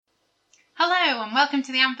Hello and welcome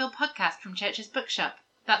to the Anvil podcast from Church's Bookshop.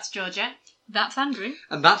 That's Georgia. That's Andrew.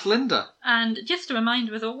 And that's Linda. And just a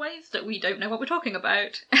reminder, as always, that we don't know what we're talking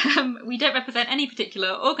about. We don't represent any particular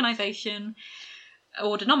organisation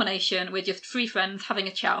or denomination. We're just three friends having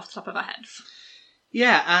a chat off the top of our heads.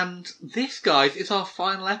 Yeah, and this, guys, is our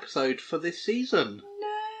final episode for this season.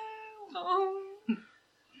 No. Oh.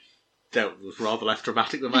 That was rather less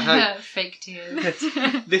dramatic than I hoped. Fake tears.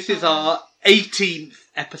 This is our 18th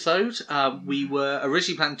episode. We were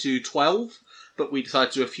originally planned to do 12, but we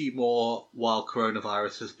decided to do a few more while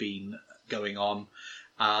coronavirus has been going on.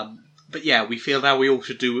 But yeah, we feel now we all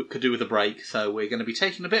could do with a break, so we're going to be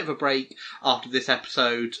taking a bit of a break after this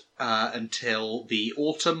episode until the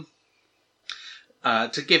autumn.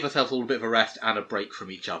 To give ourselves all a bit of a rest and a break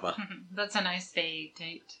from each other. That's a nice day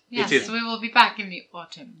date. Yes, It is. we will be back in the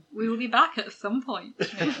autumn. We will be back at some point.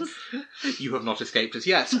 Yes. You have not escaped us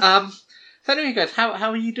yet. So anyway, guys, how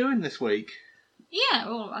are you doing this week? Yeah,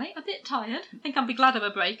 all right. A bit tired. I think I'll be glad of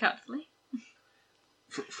a break, actually.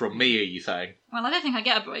 From me, are you saying? Well, I don't think I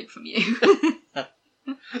get a break from you.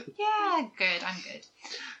 Yeah, good. I'm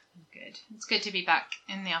good. It's good to be back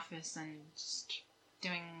in the office and just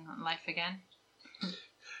doing life again.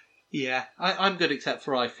 Yeah, I'm good except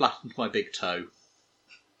for I flattened my big toe.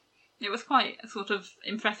 It was quite sort of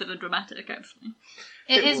impressive and dramatic, actually.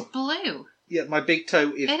 It is blue. Yeah, my big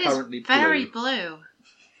toe is currently blue. Very blue.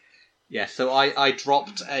 Yeah, so I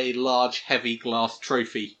dropped a large, heavy glass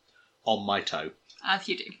trophy on my toe. As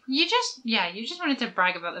you do. You just wanted to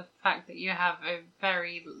brag about the fact that you have a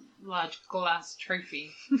very large glass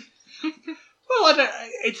trophy. Well,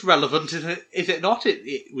 it's relevant, is it not?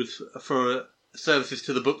 It was for services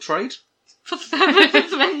to the book trade. For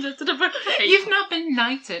services rendered to the book trade. You've not been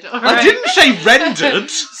knighted, all I right? didn't say rendered!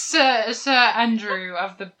 Sir Andrew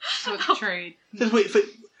of the book trade.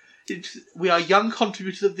 We are Young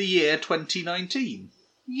Contributors of the Year 2019.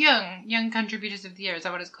 Young Contributors of the Year, is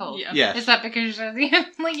that what it's called? Yeah. Yes. Is that because you're the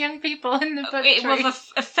only young people in the book trade? It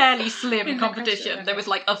was a fairly slim In the competition. Christian, There was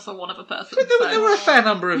like us or one other person. But there were a fair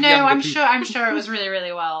number of No, younger I'm people. sure it was really,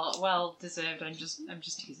 really well deserved. I'm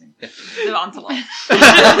just teasing. There aren't a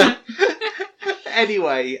lot.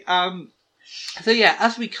 Anyway, so yeah,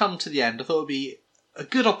 as we come to the end, I thought it would be a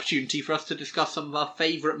good opportunity for us to discuss some of our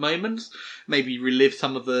favourite moments, maybe relive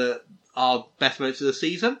some of our best moments of the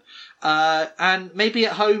season, and maybe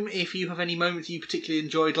at home, if you have any moments you particularly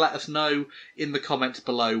enjoyed, let us know in the comments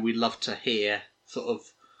below. We'd love to hear sort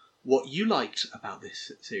of what you liked about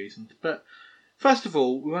this series. But first of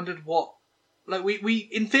all, we wondered what, like, we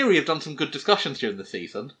in theory have done some good discussions during the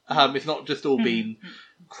season. It's not just all been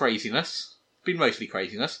craziness. It's been mostly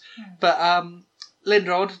craziness. But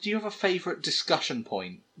Linda, I wondered, do you have a favourite discussion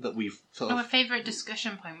point that we've sort of... Oh, a favourite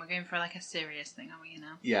discussion point. We're going for like a serious thing, are we,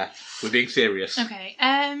 now? Yeah, we're being serious. Okay.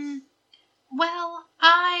 Well,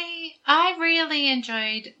 I really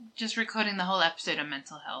enjoyed just recording the whole episode on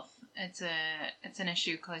mental health. It's an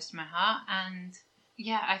issue close to my heart, and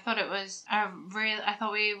yeah, I thought it was I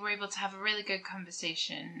thought we were able to have a really good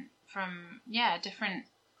conversation from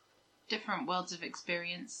different worlds of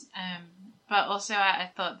experience. But also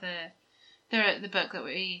I thought the book that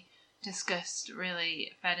we discussed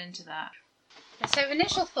really fed into that. So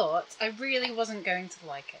initial thoughts, I really wasn't going to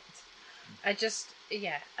like it. I just,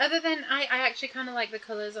 other than I actually kind of like the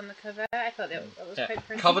colours on the cover. I thought that was quite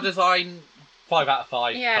pretty. Cover design, 5 out of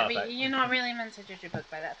 5. Yeah, perfect. but you're not really meant to judge a book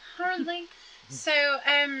by that, apparently. So,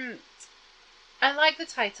 I like the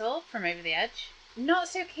title, From Over the Edge. Not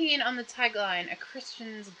so keen on the tagline, A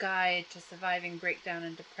Christian's Guide to Surviving Breakdown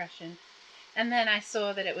and Depression. And then I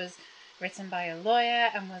saw that it was written by a lawyer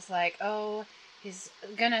and was like, oh, he's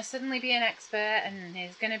going to suddenly be an expert and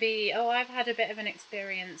he's going to be, oh, I've had a bit of an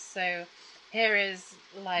experience, so here is,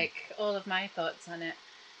 like, all of my thoughts on it.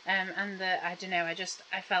 I don't know,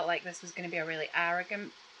 I felt like this was going to be a really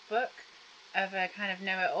arrogant book of a kind of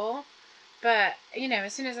know-it-all. But, you know,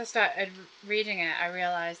 as soon as I started reading it, I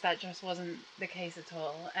realised that just wasn't the case at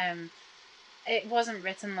all. It wasn't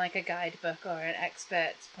written like a guidebook or an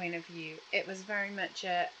expert's point of view. It was very much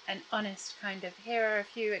an honest kind of, here are a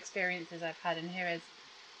few experiences I've had and here is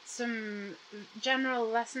some general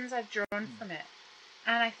lessons I've drawn from it.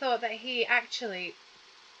 And I thought that he actually,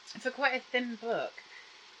 for quite a thin book,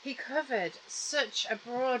 he covered such a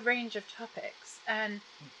broad range of topics, and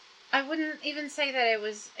I wouldn't even say that it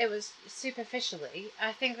was superficially.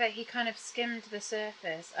 I think that he kind of skimmed the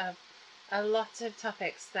surface of a lot of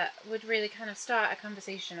topics that would really kind of start a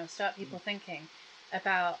conversation or start people thinking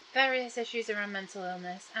about various issues around mental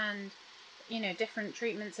illness and, you know, different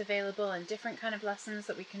treatments available and different kind of lessons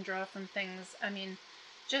that we can draw from things. I mean,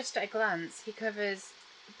 just at a glance, he covers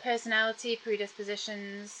personality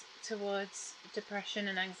predispositions towards depression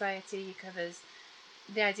and anxiety. He covers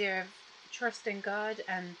the idea of trusting God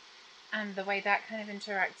and the way that kind of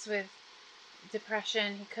interacts with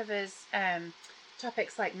depression. He covers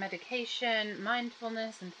topics like medication,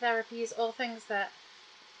 mindfulness, and therapies, all things that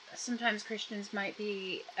sometimes Christians might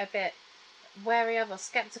be a bit wary of or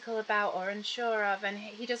skeptical about or unsure of, and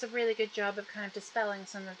he does a really good job of kind of dispelling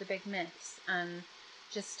some of the big myths and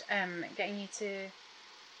just getting you to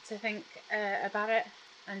think about it,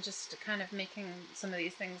 and just kind of making some of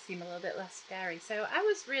these things seem a little bit less scary. So I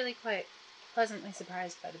was really quite pleasantly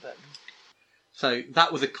surprised by the book. So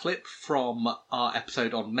that was a clip from our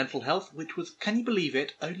episode on mental health, which was, can you believe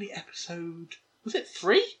it, only episode... Was it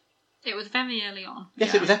 3? It was very early on. Yes,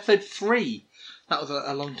 Yeah. It was episode 3. That was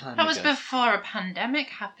a long time ago. That was before a pandemic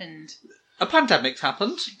happened. A pandemic's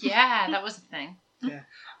happened. Yeah, that was a thing. Yeah.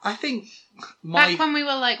 I think Back when we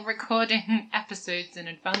were like recording episodes in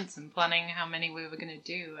advance and planning how many we were going to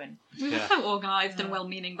do, and We were so organised and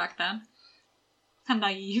well-meaning back then. And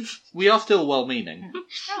naive. We are still well-meaning.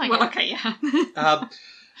 Well, okay, yeah.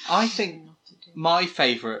 I think my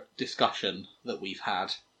favourite discussion that we've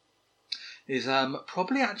had is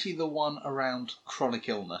probably actually the one around chronic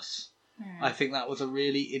illness. I think that was a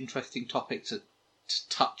really interesting topic to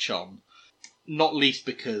touch on. Not least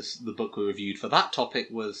because the book we reviewed for that topic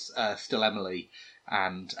was Still Emily,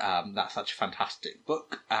 and that's such a fantastic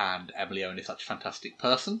book, and Emily Owen is such a fantastic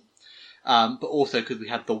person. But also because we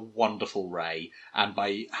had the wonderful Ray, and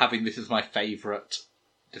by having this as my favourite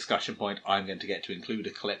discussion point, I'm going to get to include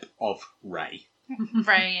a clip of Ray.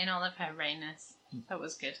 Ray in all of her Rayness. That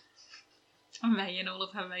was good. Ray in all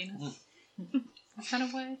of her Rayness. Is that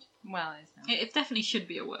a word? Well, it's not. It definitely should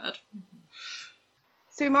be a word.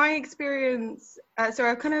 So my experience, so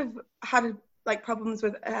I've kind of had like problems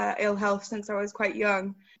with ill health since I was quite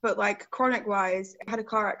young, but like chronic wise, I had a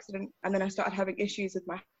car accident and then I started having issues with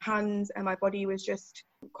my hands and my body was just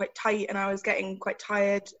quite tight and I was getting quite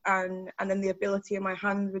tired and then the ability in my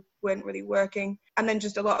hands weren't really working. And then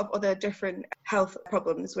just a lot of other different health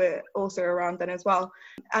problems were also around then as well.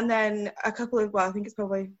 And then I think it's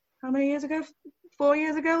probably, how many years ago? 4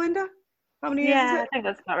 years ago, Linda? How many years is it? I think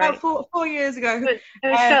that's about right. About 4 years ago. It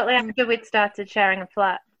was shortly after we'd started sharing a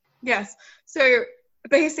flat. Yes. So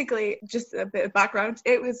basically, just a bit of background,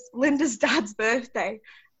 it was Linda's dad's birthday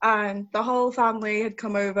and the whole family had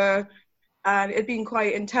come over and it'd been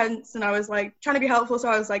quite intense and I was like trying to be helpful, so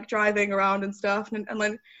I was like driving around and stuff and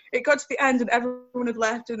then it got to the end and everyone had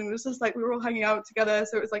left and it was just like we were all hanging out together,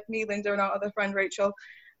 so it was like me, Linda and our other friend Rachel,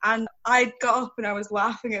 and I got up and I was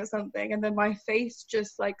laughing at something and then my face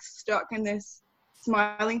just like stuck in this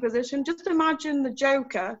smiling position. Just imagine the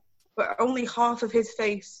Joker but only half of his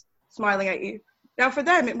face smiling at you. Now for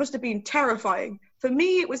them it must have been terrifying. For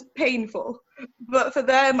me it was painful, but for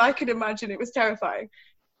them I could imagine it was terrifying.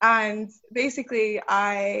 And basically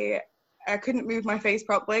I couldn't move my face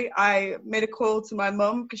properly. I made a call to my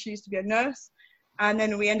mum because she used to be a nurse, and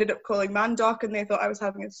then we ended up calling Mandoc and they thought I was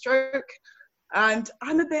having a stroke. And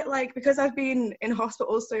I'm a bit like, because I've been in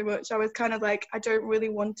hospital so much, I was kind of like, I don't really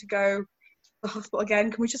want to go to the hospital again.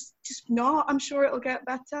 Can we just not? I'm sure it'll get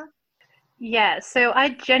better. Yeah, so I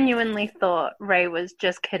genuinely thought Ray was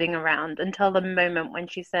just kidding around until the moment when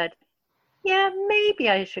she said, yeah, maybe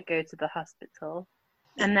I should go to the hospital.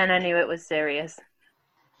 And then I knew it was serious.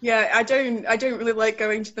 Yeah, I don't really like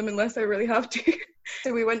going to them unless I really have to.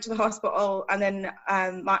 So we went to the hospital and then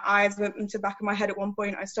my eyes went into the back of my head at one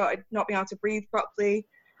point. I started not being able to breathe properly.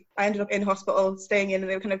 I ended up in hospital, staying in, and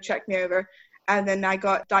they kind of checked me over. And then I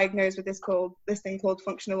got diagnosed with this thing called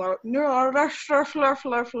functional neural.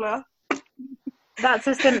 That's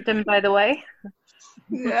a symptom, by the way.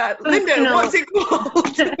 Yeah, Linda, what's it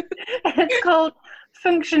called? It's called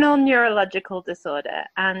functional neurological disorder,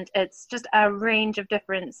 and it's just a range of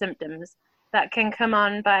different symptoms that can come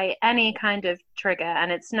on by any kind of trigger,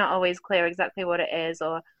 and it's not always clear exactly what it is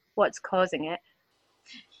or what's causing it.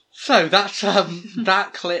 So that's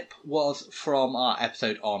that clip was from our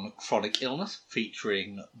episode on chronic illness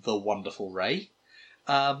featuring the wonderful Ray.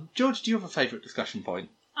 George, do you have a favourite discussion point?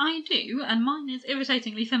 I do, and mine is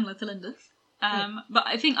irritatingly similar to Linda's. But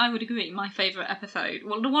I think I would agree, my favourite episode,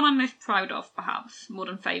 well, the one I'm most proud of, perhaps, more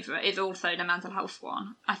than favourite, is also the mental health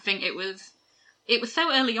one. I think it was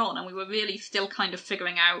so early on, and we were really still kind of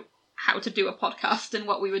figuring out how to do a podcast and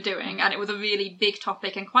what we were doing, and it was a really big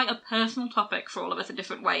topic and quite a personal topic for all of us in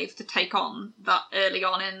different ways to take on that early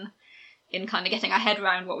on in kind of getting our head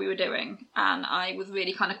around what we were doing. And I was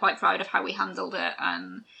really kind of quite proud of how we handled it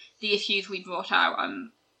and the issues we brought out.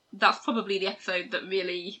 That's probably the episode that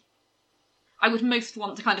really I would most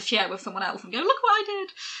want to kind of share with someone else and go, look what I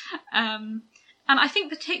did. And I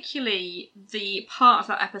think particularly the part of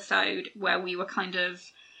that episode where we were kind of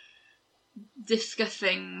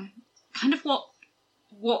discussing kind of what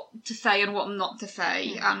to say and what not to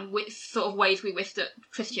say, and which sort of ways we wished that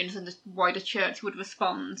Christians and the wider church would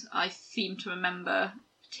respond, I seem to remember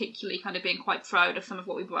particularly kind of being quite proud of some of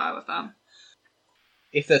what we brought out of that.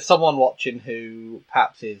 If there's someone watching who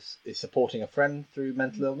perhaps is supporting a friend through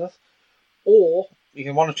mental illness, or you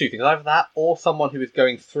can one of two things, either that or someone who is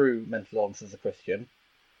going through mental illness as a Christian,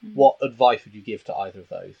 what advice would you give to either of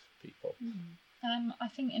those people? I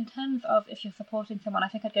think in terms of if you're supporting someone, I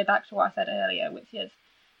think I'd go back to what I said earlier, which is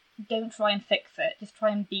don't try and fix it, just try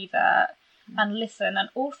and be there and listen, and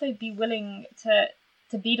also be willing to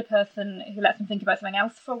be the person who lets them think about something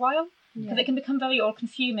else for a while, because it can become very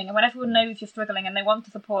all-consuming, and when everyone knows you're struggling and they want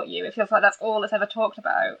to support you, it feels like that's all that's ever talked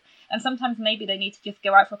about, and sometimes maybe they need to just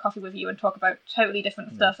go out for a coffee with you and talk about totally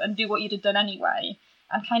different stuff and do what you'd have done anyway,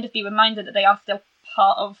 and kind of be reminded that they are still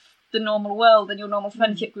part of the normal world and your normal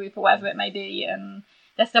friendship group or whatever it may be, and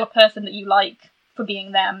they're still a person that you like for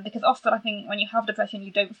being them, because often I think when you have depression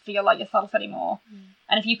you don't feel like yourself anymore,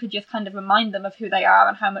 and if you could just kind of remind them of who they are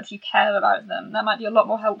and how much you care about them, that might be a lot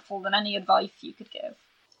more helpful than any advice you could give.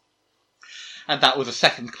 And that was a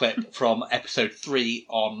second clip from episode 3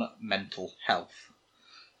 on mental health.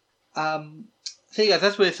 So guys,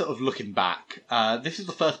 as we're sort of looking back, this is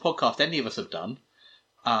the first podcast any of us have done.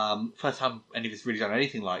 First time any of us really done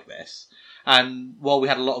anything like this. And while we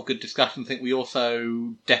had a lot of good discussion, I think we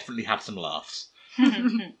also definitely had some laughs.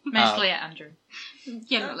 Mostly at Andrew.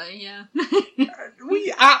 Generally, yeah.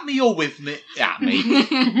 We at me or with me? At me.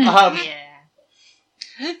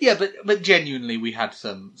 Yeah, but genuinely we had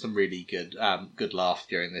some really good laughs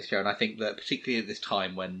during this show, and I think that particularly at this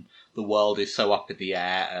time when the world is so up in the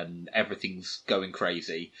air and everything's going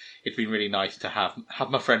crazy, it's been really nice to have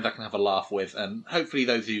my friends I can have a laugh with, and hopefully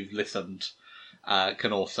those who've listened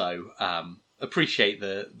can also appreciate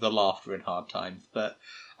the laughter in hard times. But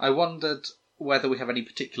I wondered whether we have any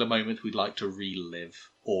particular moments we'd like to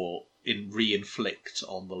relive or re-inflict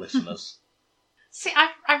on the listeners. See,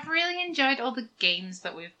 I've really enjoyed all the games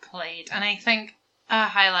that we've played, and I think a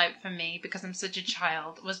highlight for me, because I'm such a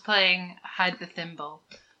child, was playing Hide the Thimble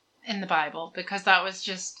in the Bible, because that's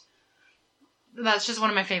just one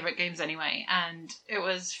of my favourite games anyway, and it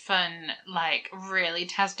was fun, like, really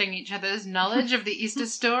testing each other's knowledge of the Easter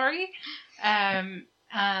story, and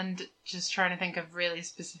just trying to think of really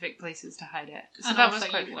specific places to hide it. So and that was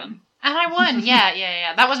quite fun. And I won,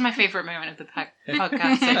 yeah. That was my favourite moment of the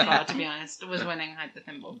podcast so far, to be honest, was winning Hide the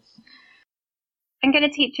Thimble. I'm going to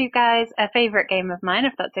teach you guys a favourite game of mine,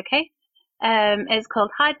 if that's okay. It's called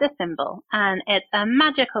Hide the Thimble, and it's a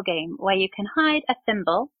magical game where you can hide a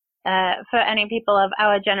thimble. For any people of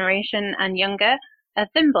our generation and younger, a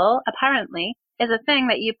thimble, apparently, is a thing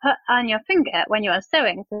that you put on your finger when you are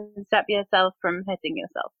sewing to stop yourself from hurting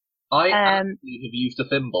yourself. I actually have used a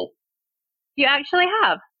thimble. You actually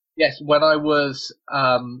have? Yes, when I was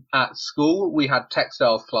at school, we had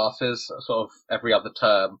textiles classes sort of every other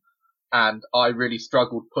term, and I really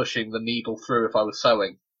struggled pushing the needle through if I was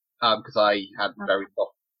sewing, because I had very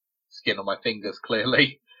soft skin on my fingers,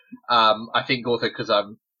 clearly. I think also because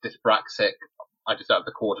I'm dyspraxic, I just don't have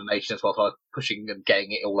the coordination as well, so I was pushing and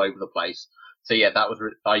getting it all over the place. So yeah,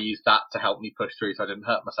 I used that to help me push through so I didn't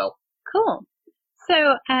hurt myself. Cool.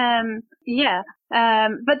 So,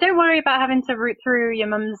 but don't worry about having to root through your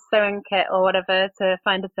mum's sewing kit or whatever to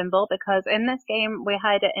find a thimble, because in this game we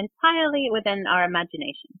hide it entirely within our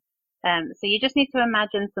imagination. So you just need to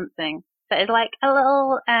imagine something that is like a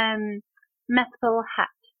little metal hat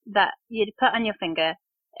that you'd put on your finger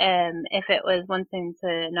if it was wanting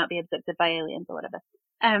to not be abducted by aliens or whatever.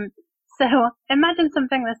 So imagine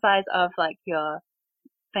something the size of like your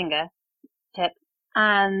finger tip.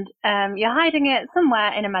 And you're hiding it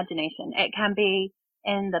somewhere in imagination. It can be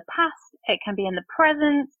in the past, it can be in the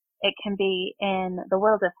present, it can be in the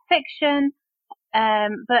world of fiction.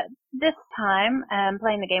 But this time,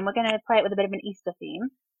 playing the game, we're going to play it with a bit of an Easter theme.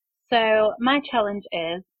 So my challenge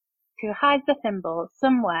is to hide the thimble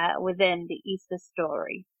somewhere within the Easter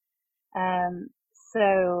story.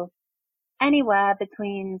 So anywhere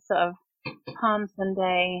between sort of Palm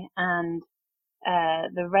Sunday and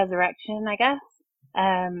the resurrection, I guess.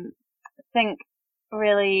 Think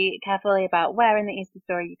really carefully about where in the Easter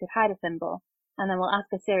story you could hide a thimble, and then we'll ask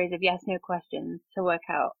a series of yes/no questions to work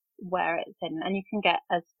out where it's hidden. And you can get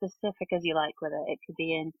as specific as you like with it. It could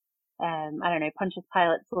be in, I don't know, Pontius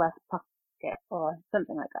Pilate's left pocket or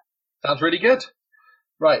something like that. Sounds really good.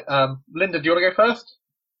 Right, Linda, do you want to go first?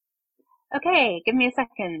 Okay, give me a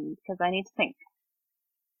second because I need to think.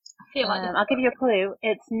 I feel like I'll give you a clue.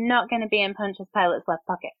 It's not going to be in Pontius Pilate's left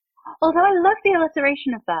pocket. Although I love the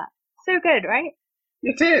alliteration of that. So good, right?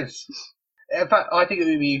 It is. In fact, I think it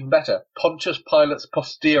would be even better. Pontius Pilate's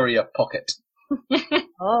posterior pocket.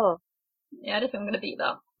 Oh. Yeah, I don't think I'm going to beat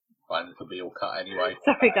that. Fine, this will be all cut anyway.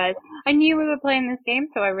 Sorry, guys. I knew we were playing this game,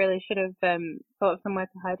 so I really should have thought of somewhere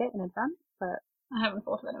to hide it in advance, but I haven't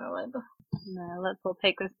thought of anywhere either. no, let's all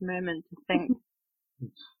take this moment to think.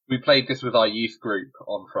 We played this with our youth group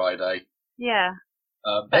on Friday. Yeah.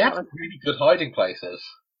 They have some really good hiding places,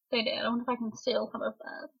 They did. I wonder if I can steal some of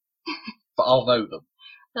theirs. but I'll know them.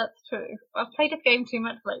 That's true. I've played this game too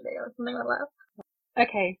much lately, or something like that.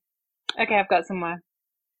 Okay, I've got somewhere.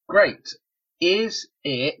 Great. Is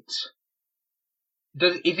it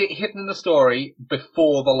hidden in the story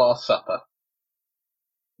before the Last Supper?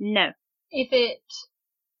 No. Is it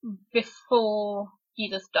before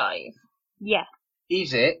Jesus dies? Yes.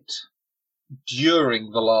 Is it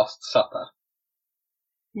during the Last Supper?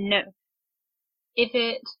 No. Is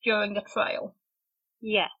it during the trial?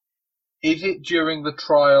 Yes. Is it during the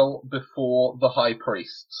trial before the high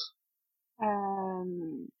priests?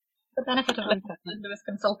 The benefit of Linda is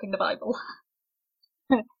consulting the Bible.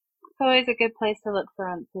 It's always a good place to look for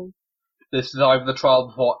answers. This is either the trial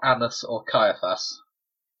before Annas or Caiaphas.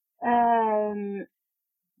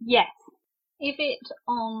 Yes. Is it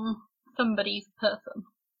on somebody's person?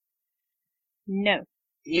 No.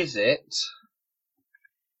 Is it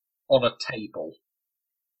on a table?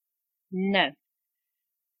 No.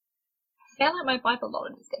 I feel like my Bible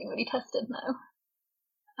knowledge is getting really tested now.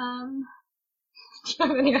 Do you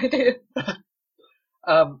have any idea?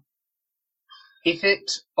 Is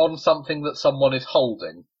it on something that someone is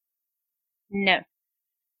holding? No.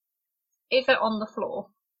 Is it on the floor?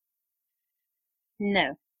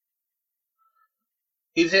 No.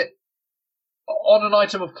 Is it on an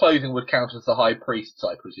item of clothing would count as the high priest's,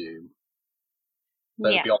 I presume?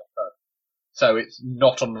 That Yeah. would be on the person. So it's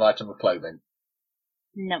not on an item of clothing.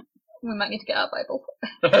 No. We might need to get our Bible.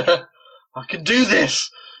 I can do this!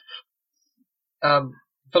 For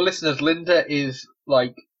listeners, Linda is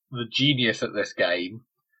like the genius at this game.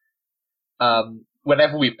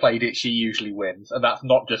 Whenever we've played it, she usually wins, and that's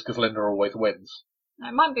not just because Linda always wins.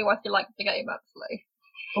 It might be why she likes the game, actually.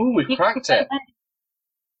 Oh, we've cracked it.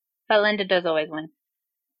 But Linda does always win.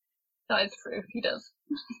 That is true, he does.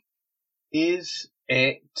 Is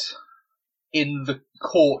it in the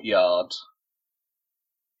courtyard?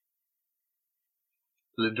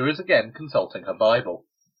 Linda is again consulting her Bible.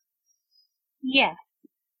 Yes.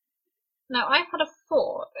 Now, I've had a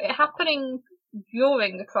thought. It happening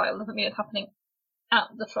during the trial doesn't mean it's happening at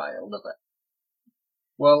the trial, does it?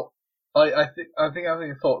 Well, I think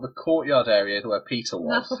I thought the courtyard area is where Peter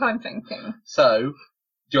was. That's what I'm thinking. So,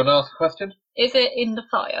 do you want to ask a question? Is it in the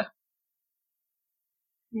fire?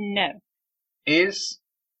 No. Is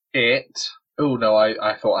it... Oh, no,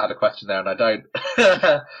 I thought I had a question there, and I don't.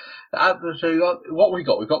 So what we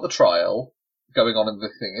got? We've got the trial going on in the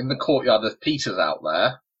thing. In the courtyard, there's Peter's out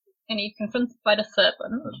there. And he's confronted by the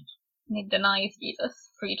serpent, and he denies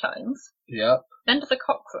Jesus 3 times. Yep. Then there's a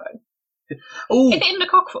cock crow. Oh! Is it in the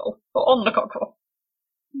cockerel? Or on the cockerel?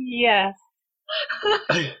 Yes.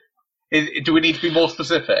 Do we need to be more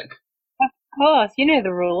specific? Of course, you know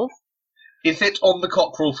the rules. Is it on the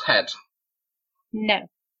cockerel's head? No.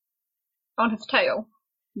 On his tail?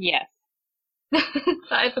 Yes.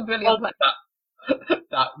 That is a brilliant plan.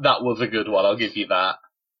 That was a good one, I'll give you that.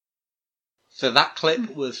 So that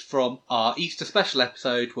clip was from our Easter special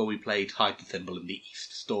episode where we played Hide the Thimble in the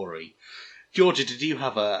Easter story. Georgia, did you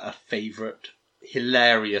have a favourite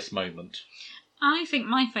hilarious moment? I think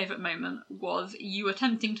my favourite moment was you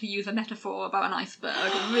attempting to use a metaphor about an iceberg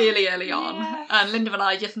really early on, and Linda and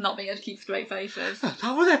I just not being able to keep straight faces.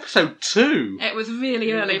 That was episode 2. It was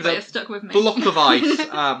really early, but it stuck with me. Block of ice.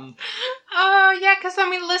 Oh, yeah, because when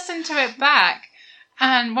we listened to it back,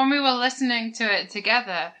 and when we were listening to it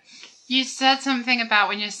together, you said something about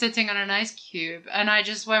when you're sitting on an ice cube, and I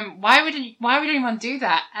just went, why would anyone do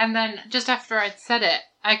that? And then just after I'd said it,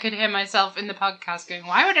 I could hear myself in the podcast going,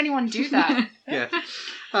 why would anyone do that? Yeah.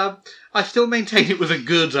 I still maintain it was a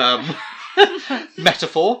good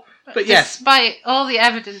metaphor, but yes. Despite all the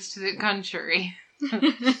evidence to the contrary.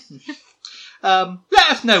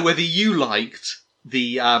 Let us know whether you liked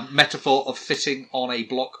the metaphor of sitting on a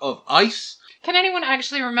block of ice. Can anyone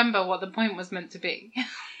actually remember what the point was meant to be?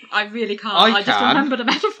 I really can't. I just can. remember the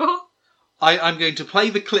metaphor. I'm going to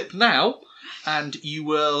play the clip now, and you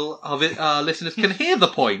will, our listeners can hear the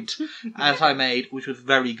point as I made, which was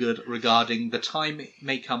very good regarding the time it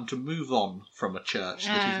may come to move on from a church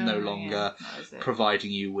that is no longer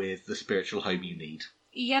providing you with the spiritual home you need.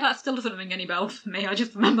 Yeah, that still doesn't ring any bells for me. I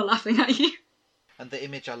just remember laughing at you. And the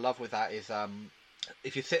image I love with that is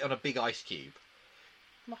if you sit on a big ice cube.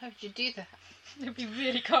 Why would you do that? It'd be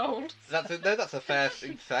really cold. That's a fair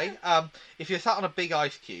thing to say. If you're sat on a big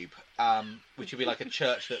ice cube, which would be like a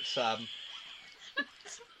church that's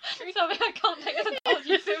Sorry, I can't take this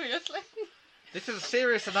analogy seriously. This is a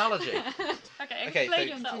serious analogy. Okay, explain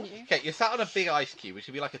yourself. Okay, you're sat on a big ice cube, which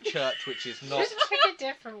would be like a church, which is not. Just pick a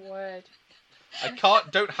different word.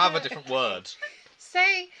 Don't have a different word.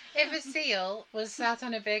 Say if a seal was sat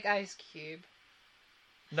on a big ice cube.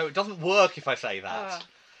 No, it doesn't work if I say that. Oh.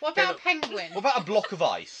 What about a penguin? What about a block of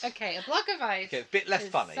ice? Okay, a block of ice. Okay, it's a bit less is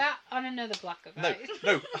funny. Sat on another block of ice.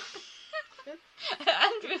 No.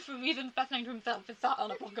 Andrew, for reasons best known to himself, is sat on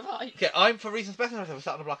a block of ice. Okay, I'm for reasons best known to myself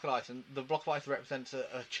sat on a block of ice, and the block of ice represents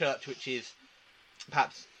a church which is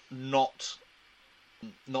perhaps not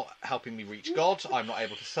helping me reach God. I'm not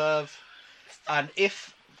able to serve, and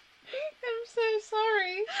if I'm so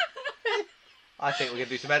sorry. I think we're going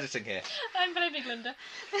to do some editing here. I'm blaming Linda.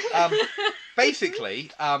 Basically,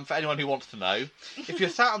 for anyone who wants to know, if you're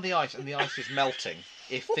sat on the ice and the ice is melting,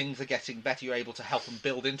 if things are getting better, you're able to help them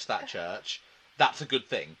build into that church, that's a good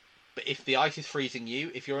thing. But if the ice is freezing you,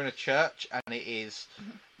 if you're in a church and it is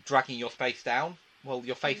dragging your space down, well,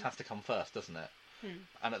 your faith has to come first, doesn't it?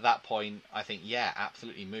 And at that point, I think, yeah,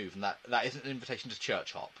 absolutely move. And that isn't an invitation to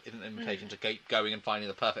church hop. Isn't an invitation to keep going and finding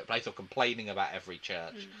the perfect place or complaining about every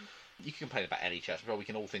church. You can complain about any church, but we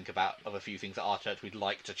can all think about of a few things at our church we'd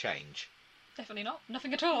like to change. Definitely not.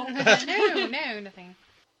 Nothing at all. No, nothing.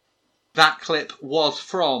 That clip was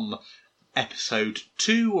from episode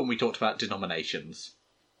 2 when we talked about denominations.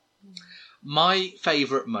 My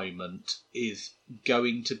favourite moment is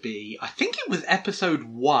going to be, I think it was episode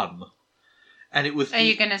 1. And it was. Are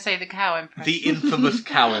you going to say the cow impression? The infamous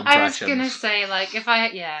cow impression. I was going to say, like, if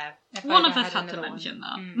one of us had to mention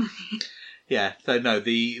that. Yeah, so no,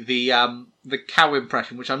 the cow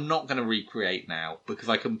impression, which I'm not going to recreate now because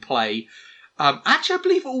I can play. Actually, I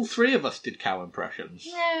believe all 3 of us did cow impressions.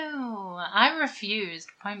 No, I refused,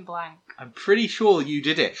 point blank. I'm pretty sure you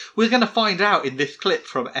did it. We're going to find out in this clip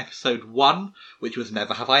from episode 1, which was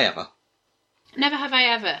Never Have I Ever. Never have I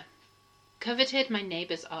ever coveted my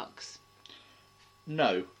neighbour's ox.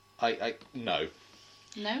 No, no.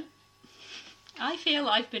 No? I feel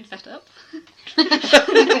I've been set up. I'd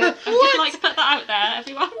just like to put that out there,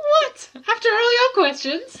 everyone. What? After all your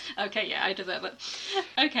questions? Okay, yeah, I deserve it.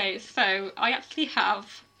 Okay, so I actually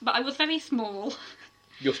have, but I was very small.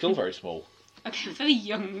 You're still very small. Okay, I was very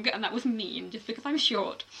young, and that was mean, just because I'm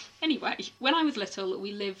short. Anyway, when I was little,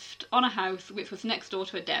 we lived on a house which was next door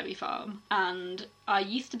to a dairy farm, and I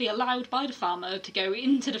used to be allowed by the farmer to go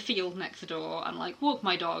into the field next door and, like, walk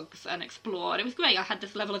my dogs and explore, and it was great. I had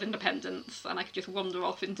this level of independence, and I could just wander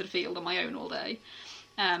off into the field on my own all day.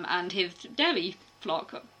 And his dairy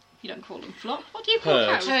flock... You don't call them flock. What do you call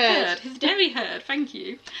cows? Herd. His dairy herd, thank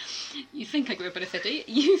you. You think I grew up in a city.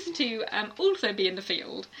 Used to also be in the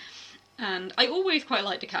field. And I always quite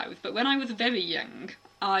liked the cows, but when I was very young,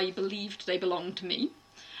 I believed they belonged to me.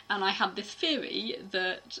 And I had this theory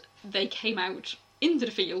that they came out into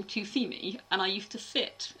the field to see me, and I used to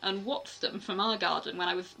sit and watch them from our garden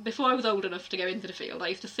before I was old enough to go into the field. I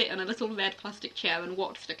used to sit in a little red plastic chair and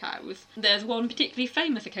watch the cows. There's one particularly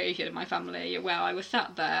famous occasion in my family where I was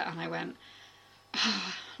sat there and I went,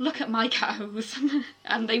 oh, look at my cows.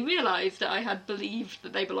 And they realised that I had believed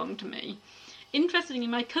that they belonged to me. Interestingly,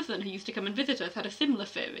 my cousin who used to come and visit us had a similar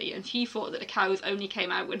theory, and she thought that the cows only came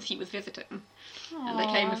out when she was visiting. Aww. And they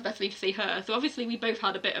came especially to see her. So obviously we both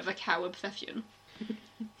had a bit of a cow obsession.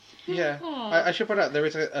 Yeah, I should point out there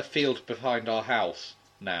is a field behind our house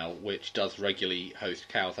now which does regularly host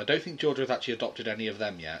cows. I don't think Georgia has actually adopted any of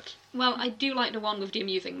them yet. Well, I do like the one with the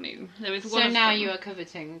amusing moo. There is one. So now them. you are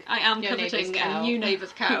coveting. I am coveting a new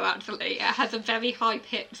neighbour's cow. Actually, it has a very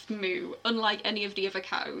high-pitched moo, unlike any of the other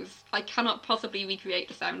cows. I cannot possibly recreate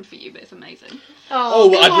the sound for you, but it's amazing.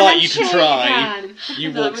 Oh, I'd like you to try.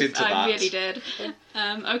 You walked into that. I really did.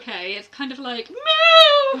 Okay, it's kind of like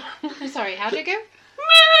moo. I'm sorry. How'd it go?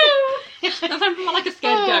 Moo! That sounds more like a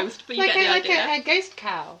scared ghost, but you get the idea. Like a ghost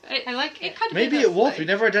cow. I like it. Kind of Maybe it was. We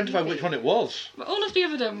never identified which one it was. But all of the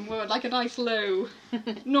other them were like a nice low,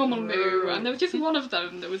 normal moo, and there was just one of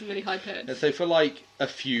them that was really high pitched. And so for like a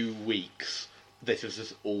few weeks, this was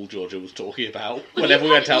just all Georgia was talking about whenever we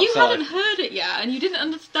went outside. You hadn't heard it yet, and you didn't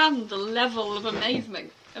understand the level of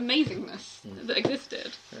amazingness that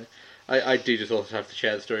existed. I do just also have to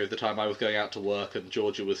share the story of the time I was going out to work and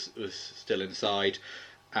Georgia was still inside,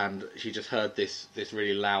 and she just heard this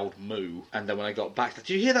really loud moo, and then when I got back, did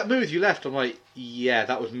you hear that moo as you left? I'm like, yeah,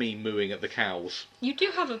 that was me mooing at the cows. You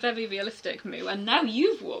do have a very realistic moo, and now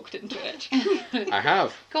you've walked into it. I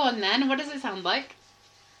have. Go on then, what does it sound like?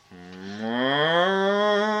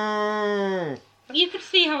 You could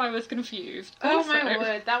see how I was confused. Oh Also, my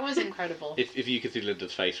word, that was incredible. If you could see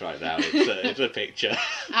Linda's face right now, it's a picture.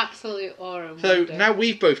 Absolute aura. So now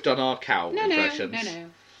we've both done our cow impressions. No.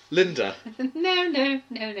 Linda. No,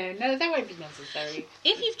 that won't be necessary.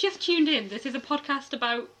 If you've just tuned in, this is a podcast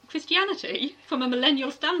about Christianity from a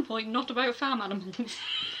millennial standpoint, not about farm animals.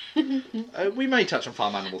 We may touch on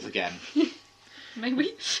farm animals again. May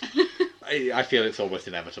we? I feel it's almost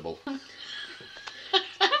inevitable.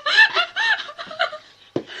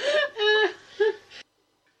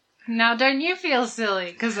 Now don't you feel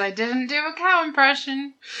silly, because I didn't do a cow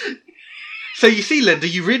impression. So you see, Linda,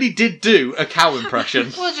 you really did do a cow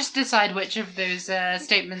impression. We'll just decide which of those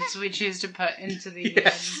statements we choose to put into the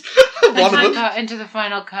Yes. One of them. cut into the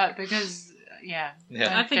final cut, because Yeah.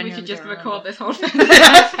 I think we should just record this whole thing.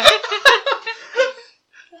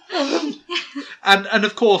 And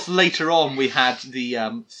of course, later on, we had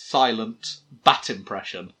the silent bat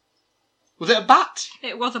impression. Was it a bat?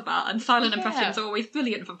 It was a bat, and silent Yeah. impressions are always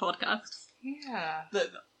brilliant for podcasts. Yeah. The-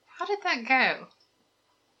 How did that go?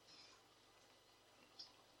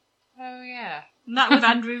 Oh, yeah. And that was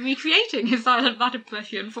Andrew recreating his silent bat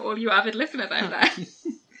impression for all you avid listeners out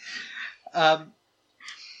there.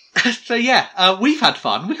 So yeah, we've had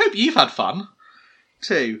fun. We hope you've had fun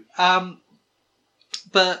too.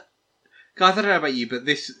 But guys, I don't know about you, but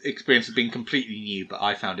this experience has been completely new. But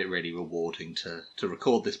I found it really rewarding to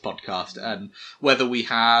record this podcast, and whether we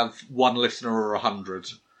have one listener or 100,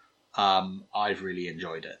 I've really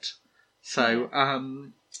enjoyed it. So,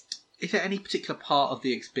 is there any particular part of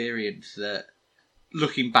the experience that,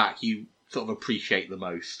 looking back, you sort of appreciate the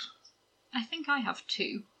most? I think I have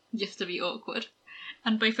two, just to be awkward.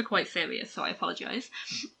 And both are quite serious, so I apologise.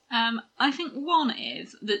 I think one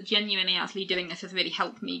is that genuinely actually doing this has really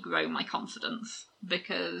helped me grow my confidence,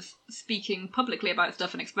 because speaking publicly about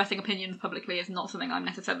stuff and expressing opinions publicly is not something I'm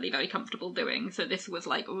necessarily very comfortable doing, so this was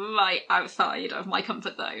like right outside of my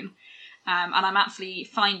comfort zone. And I'm actually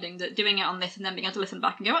finding that doing it on this and then being able to listen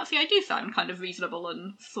back and go, actually I do sound kind of reasonable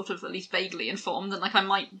and sort of at least vaguely informed, and like I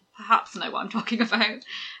might perhaps know what I'm talking about,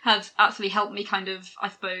 has actually helped me kind of, I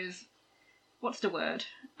suppose, what's the word?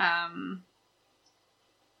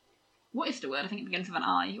 What is the word? I think it begins with an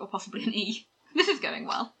I, or possibly an E. This is going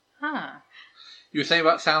well. Huh. You were saying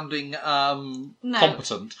about sounding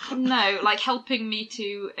competent. No, like helping me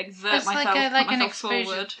to exert It's myself, like an put myself exposure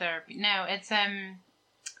forward. therapy. No, it's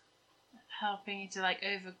helping you to like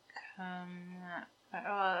overcome that,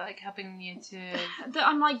 or like helping you to That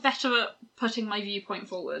I'm like better at putting my viewpoint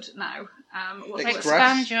forward now. What's the word? Express.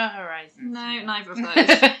 expand your horizons. No, neither of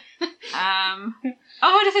those.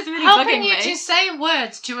 This is really Helping bugging you me. to say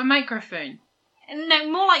words to a microphone. No,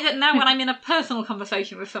 more like that now when I'm in a personal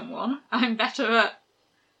conversation with someone, I'm better at...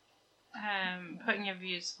 Putting your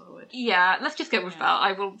views forward. Yeah, let's just go with that.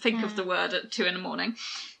 I will think of the word at 2 a.m.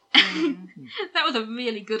 That was a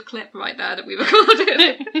really good clip right there that we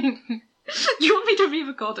recorded. Do you want me to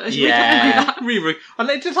re-record it? Yeah,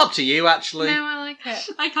 it's up to you, actually. No, I like it.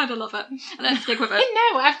 I kind of love it. Let's stick with it.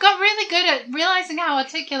 No, I've got really good at realising how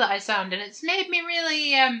articulate I sound, and it's made me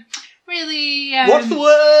really. What's the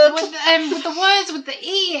word? With the words with the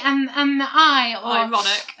E and the I. Or,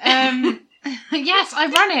 Ironic. Yes,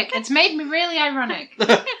 ironic. It's made me really ironic.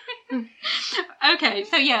 Okay,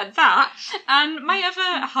 so yeah, that. And my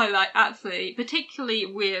other highlight, actually, particularly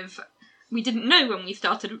with... We didn't know when we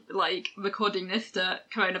started, recording this that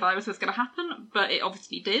coronavirus was going to happen, but it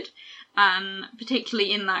obviously did. And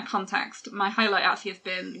particularly in that context, my highlight actually has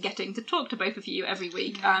been getting to talk to both of you every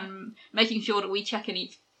week and making sure that we check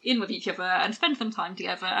in with each other and spend some time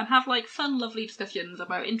together and have, fun, lovely discussions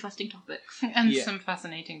about interesting topics. And some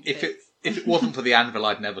fascinating bits. If it wasn't for the anvil,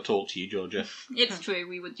 I'd never talk to you, Georgia. It's true,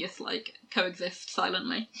 we would just, coexist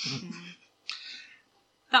silently.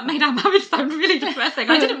 That made our marriage sound really depressing.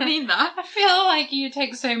 I didn't mean that. I feel like you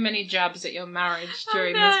take so many jabs at your marriage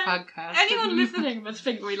during this podcast. Anyone listening must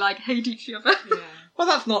think we, hate each other. Yeah. Well,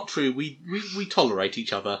 that's not true. We tolerate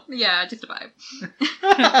each other. Yeah, just about.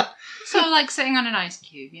 So, like sitting on an ice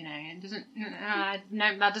cube, it doesn't...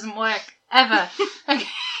 no, that doesn't work. Ever. Okay.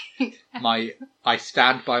 I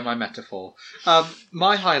stand by my metaphor.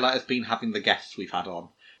 My highlight has been having the guests we've had on.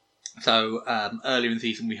 So, earlier in the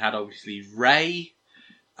season we had, obviously, Ray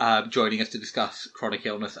joining us to discuss chronic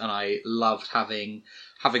illness, and I loved having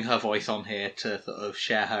her voice on here to sort of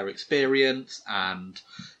share her experience, and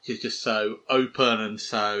she's just so open and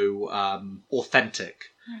so authentic.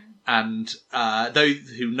 And those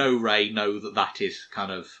who know Ray know that is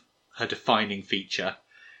kind of her defining feature,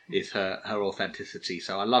 is her authenticity.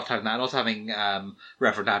 So I loved having that, and also having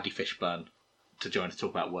Reverend Andy Fishburne to join us to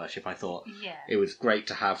talk about worship. I thought Yeah. it was great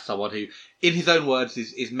to have someone who, in his own words,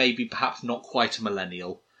 is maybe perhaps not quite a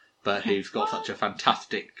millennial, but who's got such a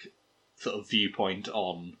fantastic sort of viewpoint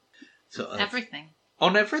on sort of Everything.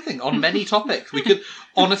 On many topics. We could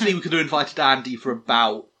have invited Andy for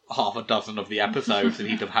about half a dozen of the episodes, and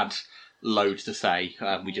he'd have had loads to say.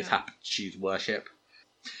 We just happened to choose worship.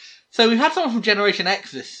 So we've had someone from Generation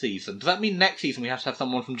X this season. Does that mean next season we have to have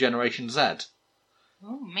someone from Generation Z?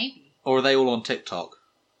 Oh, maybe. Or are they all on TikTok?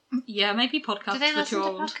 Yeah, maybe podcasts Do they for listen to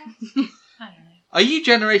trolls. podcasts? I don't know. Are you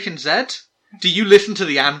Generation Z? Do you listen to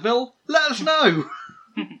the Anvil? Let us know.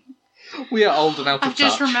 We are old and out of I've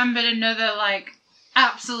just touch. remembered another,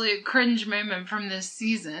 absolute cringe moment from this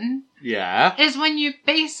season. Yeah. Is when you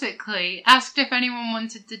basically asked if anyone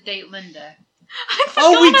wanted to date Linda.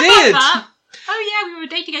 Oh, we did! That. Oh yeah, we were a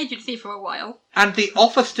dating agency for a while. And the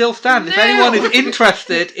offer still stands. If No. anyone is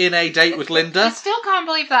interested in a date with I Linda, still can't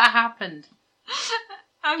believe that happened.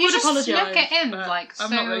 I You would just apologise. snuck it in, but so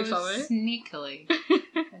I'm not very sorry. sneakily.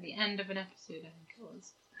 At the end of an episode, I think it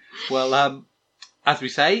was. well, as we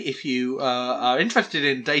say, if you are interested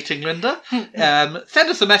in dating Linda, send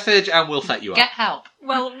us a message and we'll set you up. Get help.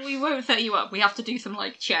 Well, we won't set you up. We have to do some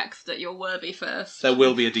checks that you're worthy first. There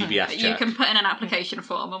will be a DBS check. You can put in an application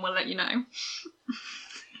form and we'll let you know.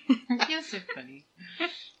 You're so funny.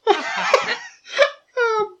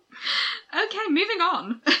 Okay, moving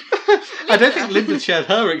on. I don't think Linda shared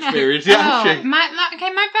her experience yet, has she? My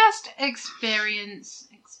best experience.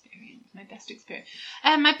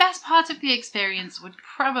 My best part of the experience would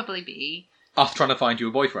probably be Us trying to find you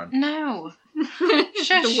a boyfriend. no.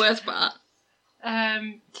 The worst part.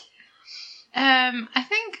 I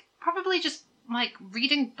think probably just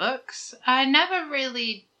reading books. I never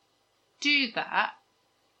really do that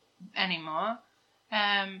anymore.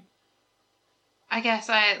 I guess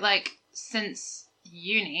since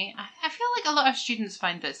uni, I feel like a lot of students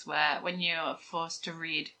find this where when you're forced to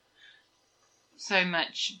read so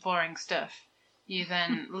much boring stuff, you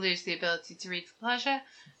then lose the ability to read for pleasure.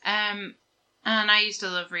 And I used to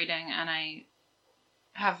love reading, and I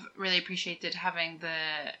have really appreciated having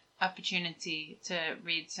the opportunity to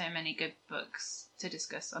read so many good books to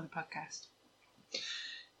discuss on the podcast.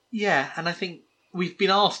 Yeah, and I think we've been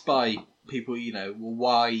asked by people,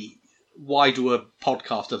 why do a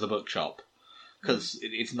podcast as a bookshop? Because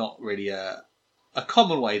it's not really a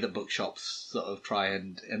common way that bookshops sort of try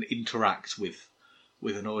and interact with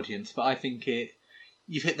an audience. But I think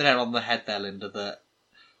you've hit the nail on the head there, Linda, that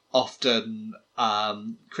often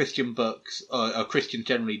Christian books, or Christians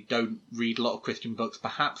generally don't read a lot of Christian books,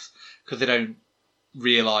 perhaps because they don't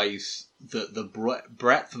realise the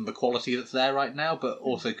breadth and the quality that's there right now, but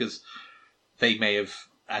also because they may have,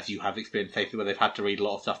 as you have experienced, Faith, where they've had to read a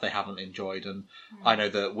lot of stuff they haven't enjoyed. And I know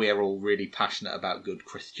that we're all really passionate about good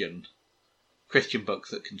Christian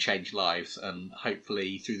books that can change lives. And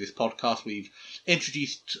hopefully through this podcast, we've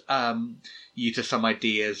introduced you to some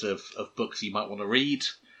ideas of books you might want to read.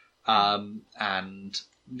 And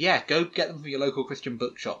yeah, go get them from your local Christian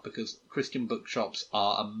bookshop, because Christian bookshops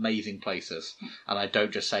are amazing places. And I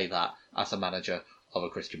don't just say that as a manager of a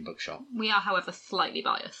Christian bookshop. We are, however, slightly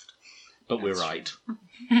biased. But we're right.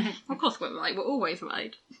 Of course we're right. We're always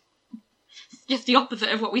right. It's just the opposite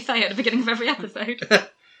of what we say at the beginning of every episode.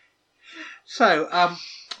 So, a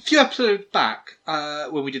few episodes back,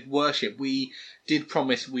 when we did worship, we did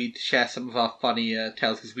promise we'd share some of our funny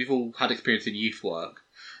tales, because we've all had experience in youth work.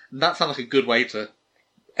 And that sounds like a good way to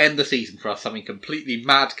end the season for us, something completely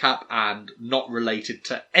madcap and not related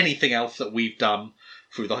to anything else that we've done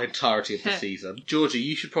through the entirety of the season. Georgie,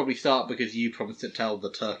 you should probably start, because you promised to tell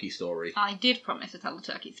the turkey story. I did promise to tell the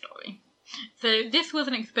turkey story. So this was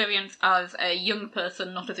an experience as a young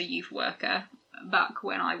person, not as a youth worker, back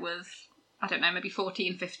when I was, I don't know, maybe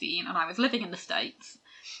 14, 15, and I was living in the States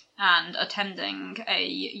and attending a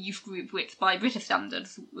youth group which, by British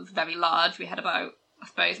standards, was very large. We had about, I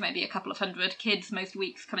suppose, maybe a couple of hundred kids most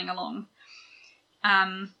weeks coming along.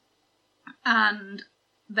 And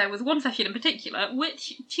there was one session in particular,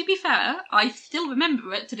 which, to be fair, I still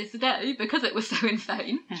remember it to this day because it was so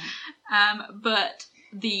insane. But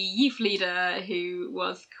the youth leader, who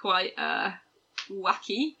was quite a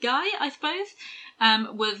wacky guy, I suppose,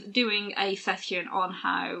 was doing a session on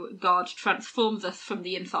how God transforms us from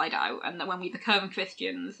the inside out, and that when we become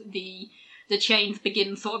Christians, the change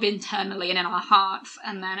begins sort of internally and in our hearts,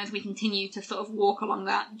 and then as we continue to sort of walk along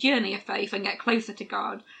that journey of faith and get closer to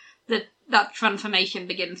God, that transformation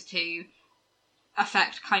begins to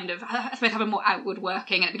affect kind of, I suppose, have a more outward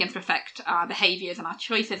working, and it begins to affect our behaviours and our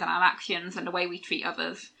choices and our actions and the way we treat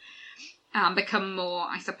others, become more,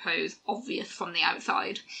 I suppose, obvious from the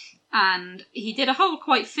outside. And he did a whole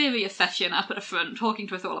quite serious session up at the front talking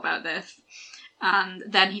to us all about this. And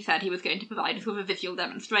then he said he was going to provide us with a visual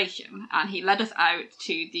demonstration. And he led us out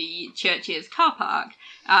to the church's car park.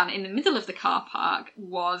 And in the middle of the car park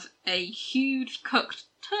was a huge cooked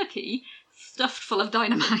turkey stuffed full of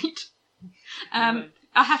dynamite. I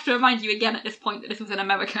have to remind you again at this point that this was in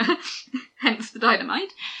America, hence the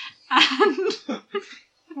dynamite. And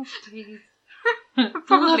Oh, please. probably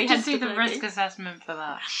I'd love to hence see the turkey. risk assessment for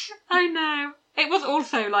that. I know. It was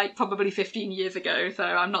also, like, probably 15 years ago, so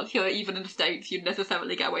I'm not sure even in the States you'd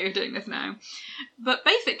necessarily get away with doing this now. But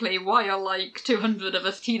basically, while, like, 200 of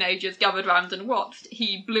us teenagers gathered round and watched,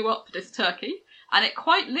 he blew up this turkey, and it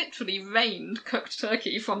quite literally rained cooked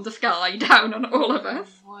turkey from the sky down on all of us.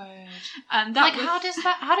 Word. And that Like, was...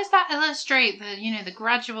 how does that illustrate the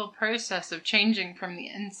gradual process of changing from the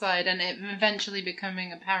inside and it eventually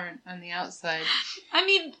becoming apparent on the outside I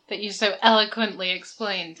mean, that you so eloquently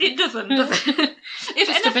explained? it doesn't, does it? If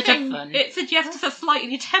Just a bit of anything, fun. it suggests a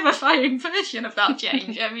slightly terrifying version of that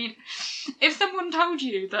change. I mean, if someone told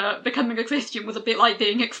you that becoming a Christian was a bit like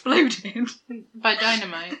being exploded, By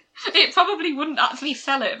dynamite. it probably wouldn't actually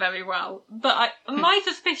sell it very well. But my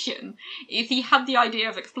suspicion is he had the idea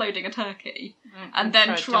of exploding a turkey and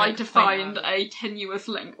then tried to find a tenuous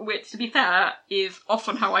link, which, to be fair, is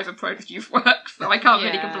often how I've approached youth work, so I can't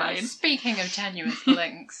really complain. Speaking of tenuous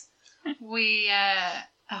links, we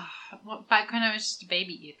back when I was just a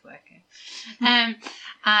baby youth worker,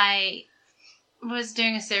 I was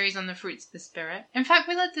doing a series on the fruits of the spirit. In fact,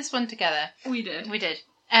 we led this one together. We did. We did.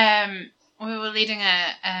 We were leading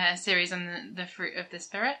a series on the fruit of the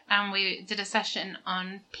spirit, and we did a session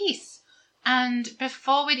on peace. And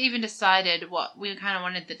before we'd even decided what we kind of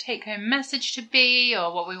wanted the take-home message to be,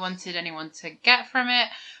 or what we wanted anyone to get from it,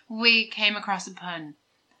 we came across a pun.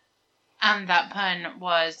 And that pun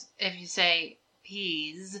was, if you say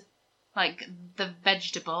peas, like the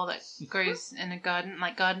vegetable that grows in a garden,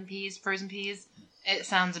 like garden peas, frozen peas, it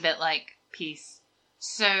sounds a bit like peace.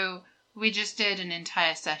 So we just did an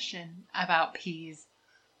entire session about peas,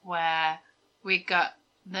 where we got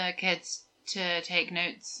the kids to take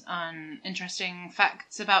notes on interesting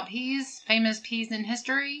facts about peas, famous peas in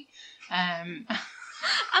history. And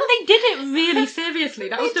they did it really seriously.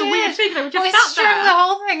 That was the weird thing. They were just We sat strung there. the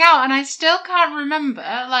whole thing out, and I still can't remember,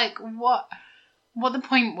 like, what the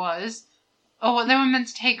point was, or what they were meant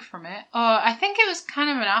to take from it. Or I think it was kind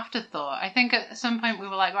of an afterthought. I think at some point we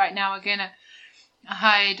were like, right, now we're gonna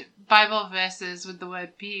hide Bible verses with the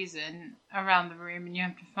word peas in around the room, and you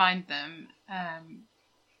have to find them.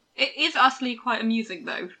 It is actually quite amusing,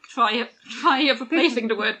 though. Try replacing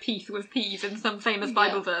the word peace with peas in some famous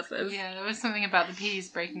Bible verses. Yeah, there was something about the peas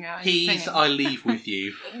breaking out. and Peas, singing. I leave with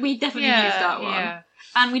you. We definitely used that one. Yeah.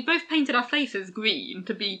 And we both painted our faces green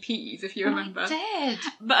to be peas, if you remember. I did.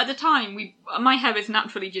 But at the time, my hair is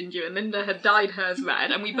naturally ginger, and Linda had dyed hers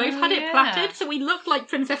red, and we both had it plaited, so we looked like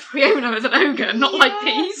Princess Fiona as an ogre, not like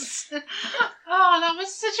peas. Oh, that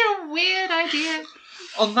was such a weird idea.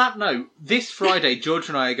 On that note, this Friday, George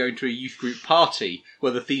and I are going to a youth group party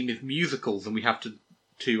where the theme is musicals and we have to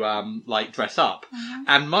dress up. Mm-hmm.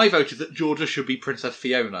 And my vote is that Georgia should be Princess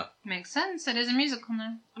Fiona. Makes sense. It is a musical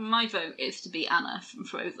now. My vote is to be Anna from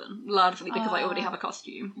Frozen, largely because I already have a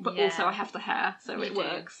costume, but Yeah. also I have the hair, so You it do.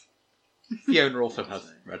 works. Fiona also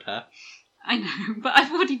has red hair. I know, but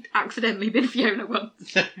I've already accidentally been Fiona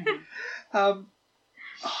once.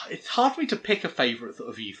 It's hard for me to pick a favourite sort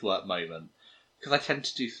of youth work moment, because I tend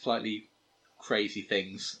to do slightly crazy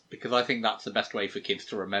things, because I think that's the best way for kids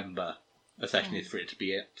to remember a session is for it to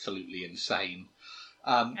be absolutely insane.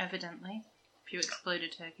 Evidently. If you explode a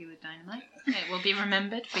turkey with dynamite, it will be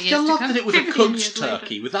remembered for I years still to love come. that it was a 15 cooked years later.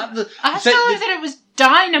 turkey. Was that the... I still love that it was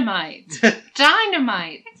dynamite.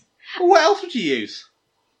 Dynamite. What else would you use?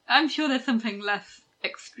 I'm sure there's something less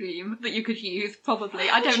extreme that you could use, probably.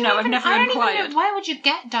 I don't know, I've never I don't even inquired. know. Why would you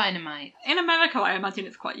get dynamite? In America, I imagine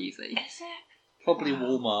it's quite easy. Is it? Probably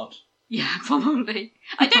Walmart. Yeah, probably.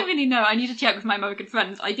 I don't really know. I need to check with my American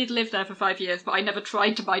friends. I did live there for 5 years, but I never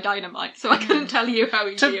tried to buy dynamite, so I couldn't tell you how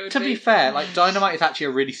easy it would To be fair, dynamite is actually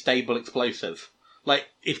a really stable explosive.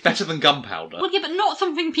 It's better than gunpowder. Well, yeah, but not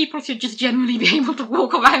something people should just generally be able to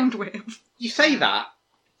walk around with. You say that,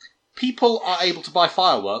 people are able to buy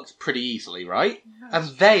fireworks pretty easily, right? And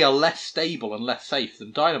they are less stable and less safe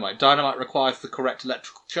than dynamite. Dynamite requires the correct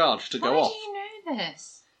electrical charge to go Why off. do you know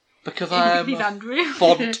this? Because I am Please, a Andrew.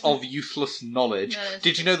 font of useless knowledge. No, that's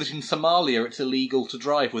Did you know that in Somalia it's illegal to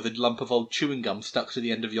drive with a lump of old chewing gum stuck to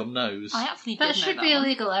the end of your nose? I actually That did know should that be one.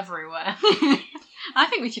 illegal everywhere. I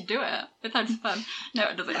think we should do it. It sounds fun. No,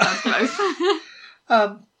 it doesn't. It sounds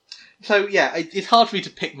gross. So yeah, it's hard for me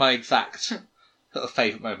to pick my exact sort of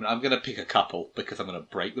favourite moment. I'm going to pick a couple because I'm going to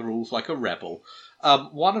break the rules like a rebel.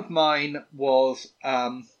 One of mine was,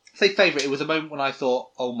 say favourite, it was a moment when I thought,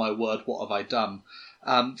 oh my word, what have I done?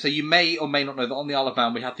 So you may or may not know that on the Isle of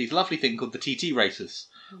Man we have these lovely thing called the TT races,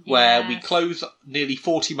 where we close nearly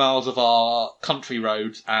 40 miles of our country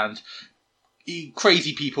roads and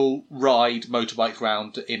crazy people ride motorbikes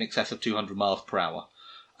round in excess of 200 miles per hour.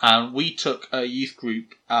 And we took a youth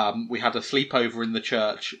group, we had a sleepover in the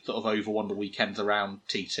church sort of over one of the weekends around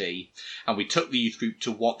TT, and we took the youth group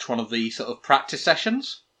to watch one of the sort of practice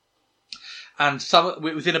sessions. And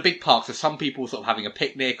it was in a big park, so some people were sort of having a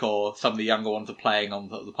picnic, or some of the younger ones are playing on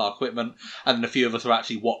the park equipment, and then a few of us were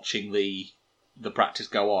actually watching the practice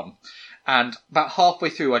go on. And about halfway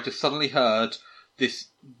through, I just suddenly heard this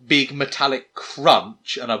big metallic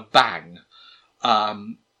crunch and a bang.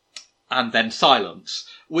 And then silence,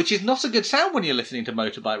 which is not a good sound when you're listening to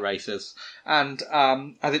motorbike racers. And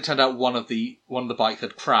as it turned out, one of the bikes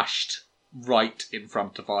had crashed right in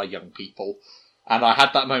front of our young people, and I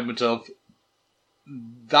had that moment of,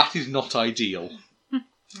 that is not ideal,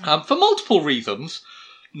 for multiple reasons.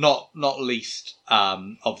 Not least,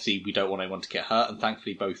 obviously we don't want anyone to get hurt, and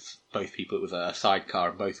thankfully both people, it was a sidecar,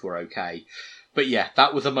 and both were okay. But yeah,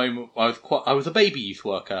 that was a moment. I was a baby youth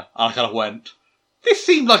worker, and I kind of went, this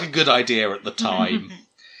seemed like a good idea at the time.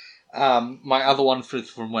 My other one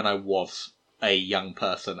was from when I was a young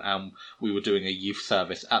person, and we were doing a youth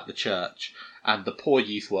service at the church, and the poor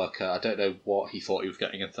youth worker, I don't know what he thought he was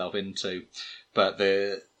getting himself into, but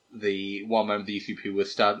the one member of the youth group who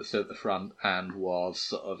was stood at the front and was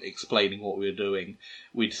sort of explaining what we were doing,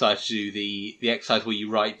 we decided to do the exercise where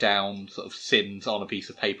you write down sort of sins on a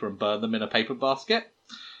piece of paper and burn them in a paper basket,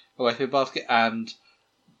 and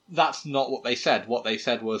that's not what they said. What they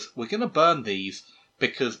said was, we're going to burn these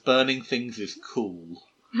because burning things is cool.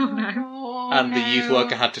 Oh no. And the youth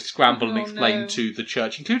worker had to scramble and explain to the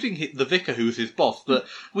church, including the vicar who was his boss, that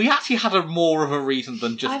we actually had more of a reason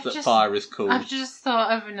than just fire is cool. I've just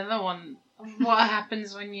thought of another one. What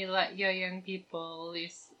happens when you let your young people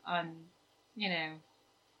loose on,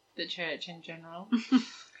 the church in general?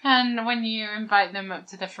 And when you invite them up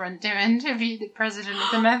to the front to interview the president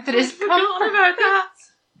of the Methodist Conference. I forgot about that.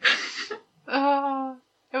 Oh,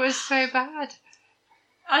 it was so bad.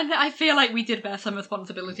 I feel like we did bear some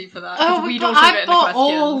responsibility for that. Oh, we'd but also I written bought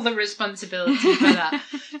questions. all the responsibility for that.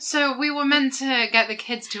 So we were meant to get the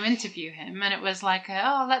kids to interview him, and it was like,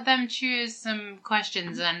 let them choose some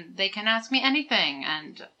questions, and they can ask me anything.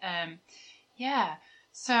 And yeah,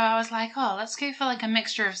 so I was like, let's go for like a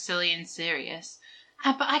mixture of silly and serious.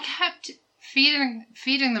 But I kept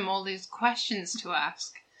feeding them all these questions to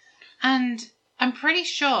ask, and I'm pretty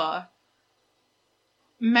sure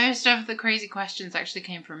most of the crazy questions actually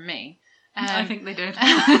came from me. I think they did.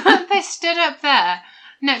 They stood up there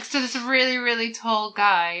next to this really, really tall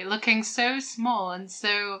guy, looking so small and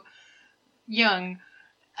so young,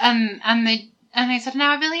 and they said,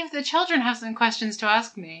 "Now I believe the children have some questions to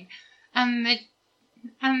ask me," and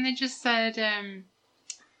they just said,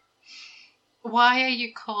 "Why are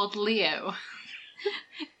you called Leo?"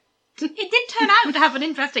 It did turn out to have an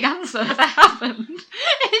interesting answer as it happened.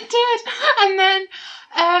 It did. And then,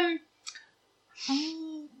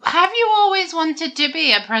 have you always wanted to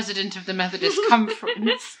be a president of the Methodist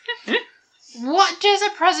Conference? What does a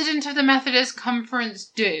president of the Methodist Conference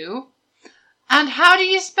do? And how do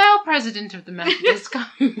you spell president of the Methodist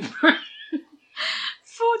Conference?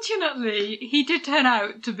 Fortunately, he did turn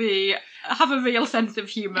out to have a real sense of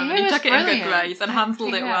humour, and he took it in good ways and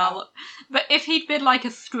handled it well. But if he'd been like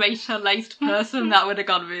a straighter-laced person, that would have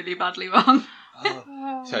gone really badly wrong.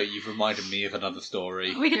 So you've reminded me of another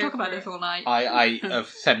story. We could talk about this all night. I of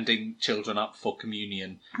sending children up for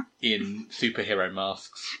communion in superhero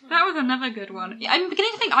masks. That was another good one. I'm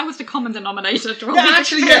beginning to think I was the common denominator to all Yeah, these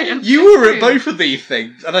actually, experiences. you were at both of these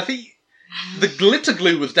things, and I think the glitter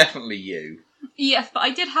glue was definitely you. Yes, but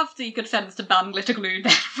I did have the good sense to ban glitter glue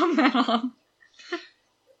then from then on.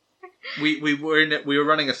 We were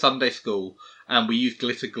running a Sunday school, and we used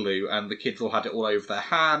glitter glue, and the kids all had it all over their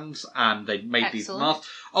hands, and they made these masks.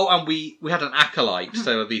 Oh, and we had an acolyte,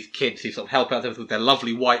 so these kids who sort of help out with their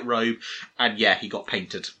lovely white robe, and yeah, he got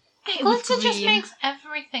painted. Glitter just makes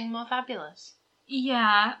everything more fabulous.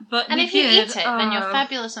 Yeah, but and if you eat it, then you're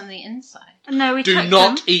fabulous on the inside. No, we do took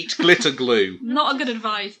not them. Eat glitter glue. Not a good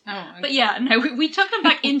advice. Oh, okay. But yeah, no, we took them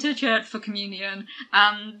back into church for communion,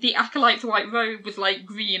 and the acolyte's white robe was like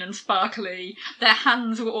green and sparkly. Their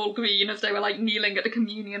hands were all green as they were like kneeling at the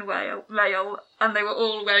communion rail, and they were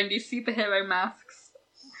all wearing these superhero masks.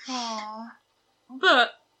 Aww.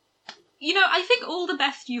 But I think all the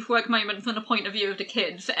best youth work moments from the point of view of the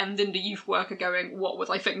kids end in the youth worker going, "What was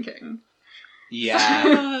I thinking?" Yeah.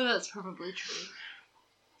 Oh, that's probably true.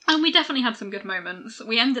 And we definitely had some good moments.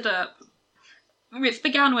 We ended up... It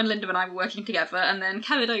began when Linda and I were working together, and then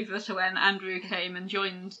carried over to when Andrew came and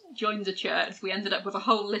joined the church. We ended up with a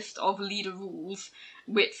whole list of leader rules,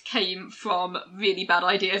 which came from really bad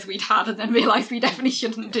ideas we'd had, and then realised we definitely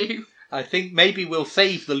shouldn't do. I think maybe we'll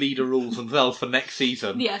save the leader rules themselves for next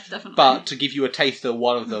season. Yes, definitely. But to give you a taster,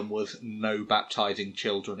 one of them was no baptising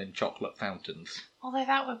children in chocolate fountains. Although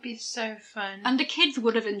that would be so fun. And the kids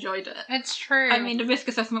would have enjoyed it. It's true. I mean, the risk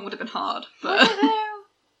assessment would have been hard, but... Although,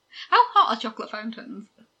 How hot are chocolate fountains?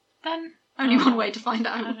 then... Only one way to find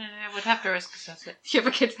I out. don't know, we'd have to risk assess it. Shove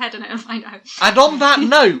a kid's head in it and find out. And on that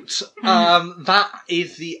note, that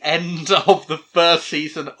is the end of the first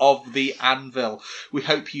season of The Anvil. We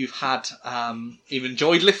hope you've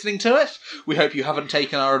enjoyed listening to it. We hope you haven't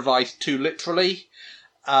taken our advice too literally.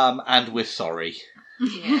 And we're sorry.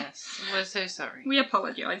 Yes, we're so sorry. We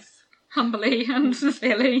apologise. Humbly and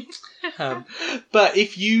sincerely. But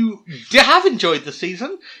if you have enjoyed the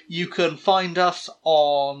season, you can find us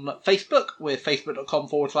on Facebook. We're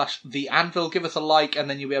facebook.com/The Anvil. Give us a like and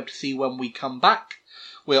then you'll be able to see when we come back.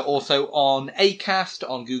 We're also on Acast,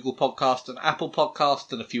 on Google Podcasts and Apple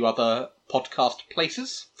Podcasts and a few other podcast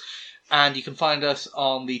places. And you can find us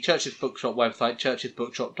on the Church's Bookshop website,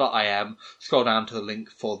 churchesbookshop.im. Scroll down to the link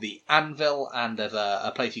for The Anvil, and there's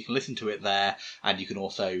a place you can listen to it there. And you can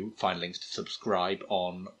also find links to subscribe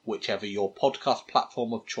on whichever your podcast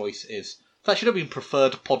platform of choice is. That should have been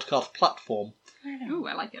preferred podcast platform. Ooh,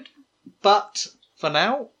 I like it. But for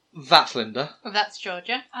now, that's Linda. Well, that's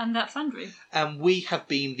Georgia. And that's Andrew. And we have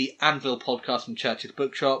been the Anvil podcast from Church's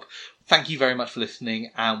Bookshop. Thank you very much for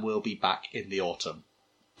listening, and we'll be back in the autumn.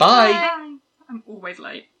 Bye! I'm always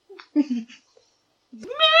late. Moo!